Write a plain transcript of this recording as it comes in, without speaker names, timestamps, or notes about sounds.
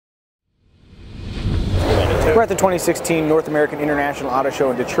We're at the 2016 North American International Auto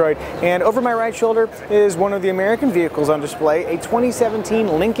Show in Detroit, and over my right shoulder is one of the American vehicles on display, a 2017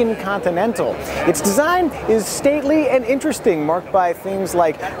 Lincoln Continental. Its design is stately and interesting, marked by things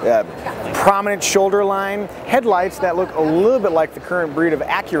like prominent shoulder line, headlights that look a little bit like the current breed of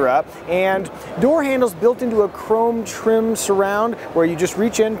Acura, and door handles built into a chrome trim surround where you just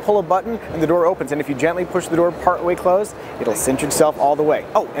reach in, pull a button, and the door opens. And if you gently push the door partway closed, it'll cinch itself all the way.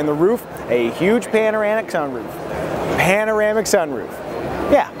 Oh, and the roof, a huge panoramic sunroof. Panoramic sunroof.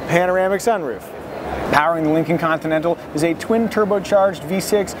 Yeah, panoramic sunroof. Powering the Lincoln Continental is a twin turbocharged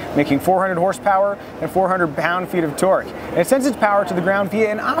V6 making 400 horsepower and 400 pound-feet of torque. And it sends its power to the ground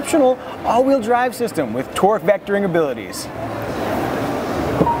via an optional all-wheel drive system with torque vectoring abilities.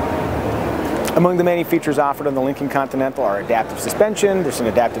 Among the many features offered on the Lincoln Continental are adaptive suspension, there's an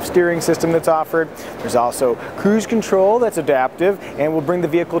adaptive steering system that's offered, there's also cruise control that's adaptive and will bring the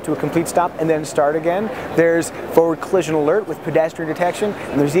vehicle to a complete stop and then start again. There's forward collision alert with pedestrian detection,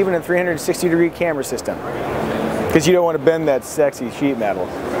 and there's even a 360-degree camera system. Because you don't want to bend that sexy sheet metal.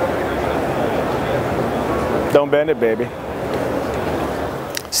 Don't bend it, baby.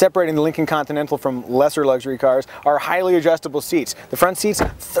 Separating the Lincoln Continental from lesser luxury cars are highly adjustable seats. The front seats,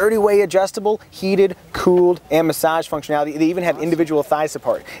 30-way adjustable, heated, cooled, and massage functionality. They even have individual thigh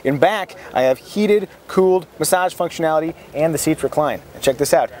support. In back, I have heated, cooled, massage functionality, and the seats recline. And check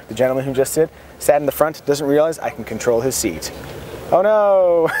this out. The gentleman who just sat in the front doesn't realize I can control his seat. Oh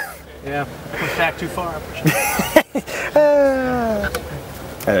no! Yeah, push back too far.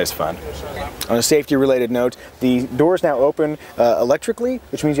 That is fun. On a safety-related note, the doors now open electrically,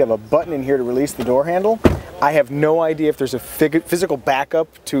 which means you have a button in here to release the door handle. I have no idea if there's a physical backup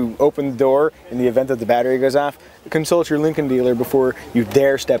to open the door in the event that the battery goes off. Consult your Lincoln dealer before you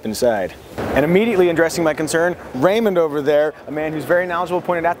dare step inside. And immediately addressing my concern, Raymond over there, a man who's very knowledgeable,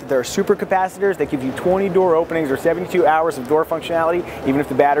 pointed out that there are supercapacitors that give you 20 door openings or 72 hours of door functionality, even if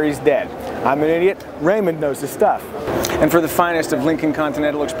the battery's dead. I'm an idiot. Raymond knows his stuff. And for the finest of Lincoln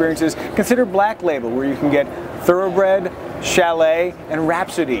Continental experiences, consider Black Label, where you can get Thoroughbred, Chalet, and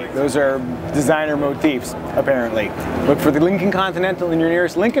Rhapsody. Those are designer motifs, apparently. Look for the Lincoln Continental in your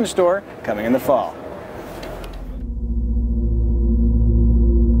nearest Lincoln store coming in the fall.